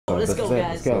let's go, guys.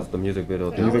 Let's go. The music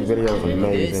video. The music video is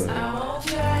amazing.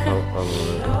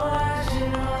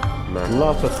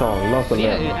 Love the song, love the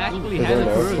lyrics. Yeah, it actually is has there a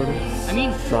lyrics for chorus. this? I mean,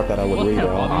 Not that I would read it.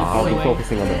 I'll be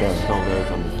focusing on the dance. Song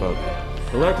lyrics on the book.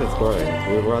 The lyrics is great.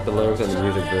 We wrote the lyrics in the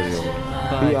music video.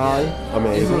 B.I.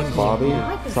 amazing. Bobby,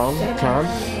 Song, Chan,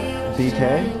 DK,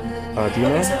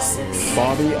 Gina,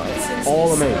 Bobby,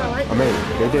 all amazing. Amazing.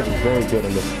 They did very good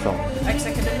in this song.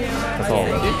 That's all. By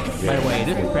the way,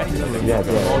 this is practically Yeah,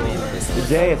 yeah.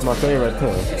 Jay is my favorite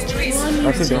too.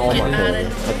 Actually, they're all my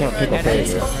favorite. I can't pick a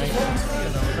favorite.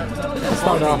 I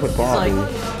started off with Bobby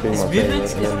being my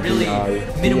favorite, and then B.I.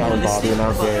 and Bobby, and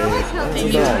now Jay.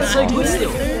 It's so good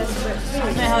still. I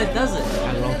don't know how it does it. I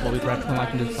love Bobby Braxton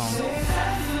liking this song.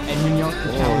 And Mignon to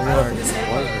Challenge Hard.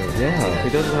 Yeah. He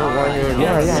doesn't have white hair.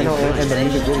 Yeah, I know, and the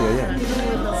music video, yeah.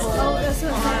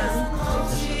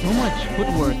 So much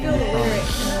footwork in this song.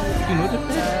 You notice it?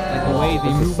 Like the way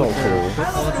they move so with their cool. foot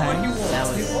all the time. That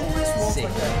was sick.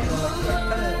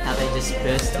 How they just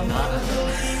burst them up. I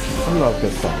love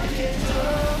this song.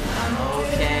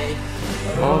 Okay.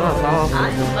 Oh, that's awesome. I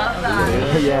love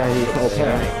that. Yeah, he's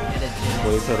okay.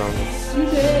 Wait till I'm...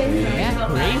 Yeah,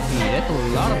 crazy. That's a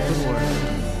lot of footwork.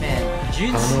 Man,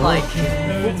 June's like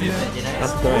movement, you know?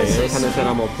 That's great. Every time they said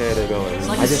I'm okay, they go in.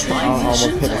 I just almost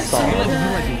hit a star.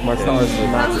 My star is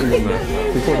not even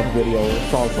before the video.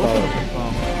 Song started.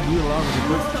 You love the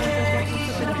good.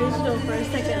 Digital for a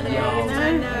second there, you know?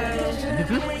 Alright,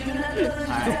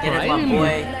 get it, my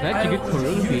boy. That's a good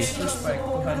choreography. This is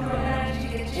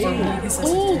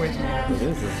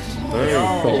very I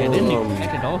didn't cool.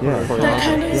 expect it all. Yeah, That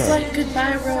kind of is yeah. like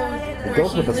Goodbye Road, It where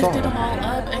goes he with the lifted song. them all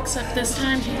up, except this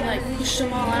time he like pushed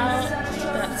them all out.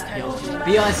 That's kind of cool.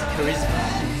 B.I.'s charisma.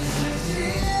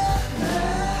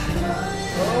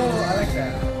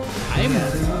 I'm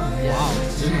wow,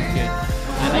 this is good.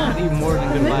 I like it even more than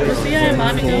Goodbye. Was B.I. and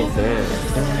Bobby go?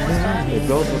 It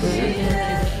goes with the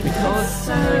Because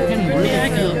you can really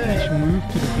feel each move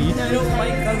to the beat and to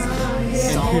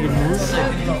the move. So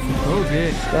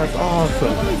good. That's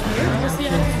awesome.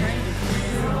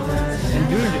 And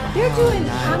dude, They're doing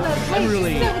nice. on the I'm plate.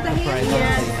 really Is that with the surprised.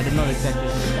 hand? I didn't know exactly.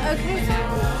 Okay.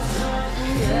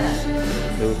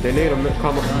 They need to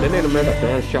make a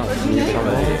dance shot. I mean,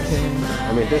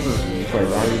 this is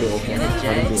crazy. How do you do okay? How do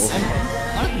you do okay?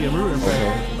 Honestly, I'm really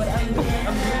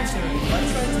impressed.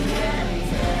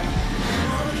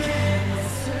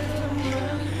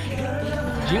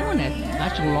 June has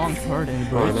such a long part in it,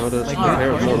 bro. Oh, I know this. Like, My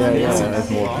hair is more Yeah, than yeah, it's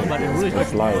more. but it really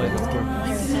It's light.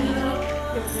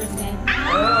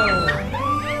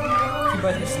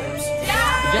 just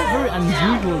very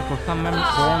unusual for some members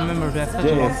to have such a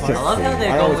Yeah, long it's part. just I love how cool.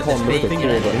 they're I going always with call the him Mr. fake Cool,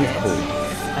 thing. but he's cool.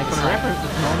 Like for the rappers,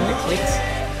 it's normal. Clicks.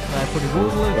 But for the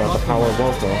vocal, it's That's not the power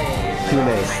vocal. Tune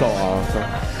is so awesome.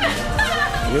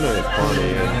 You know it's funny.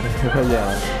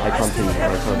 Yeah, I come to you. I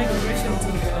come to you.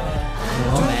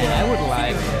 Oh man, I would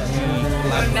like to see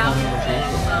live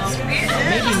performance.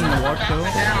 Maybe in the award show.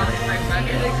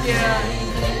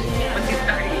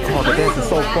 Oh, the dance is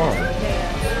so fun.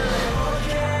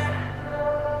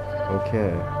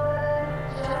 Okay.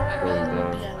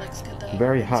 Yeah, looks good though.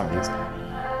 Very high.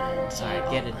 Alright,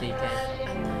 get it, DK. I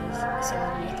love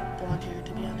someone with blonde hair,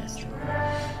 to be honest.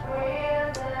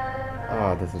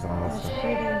 Oh, this is awesome.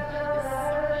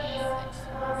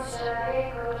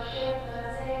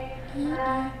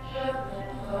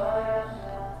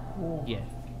 Yeah.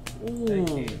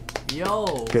 Ooh.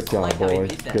 Yo. Good I job, like how he boys.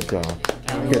 did that. Good job.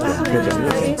 Good job. Good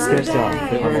job. Good job.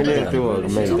 I mean, they do a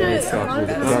Amazing. dance shot.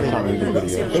 That's how we do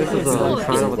video. This is a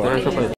kind of a dance shot.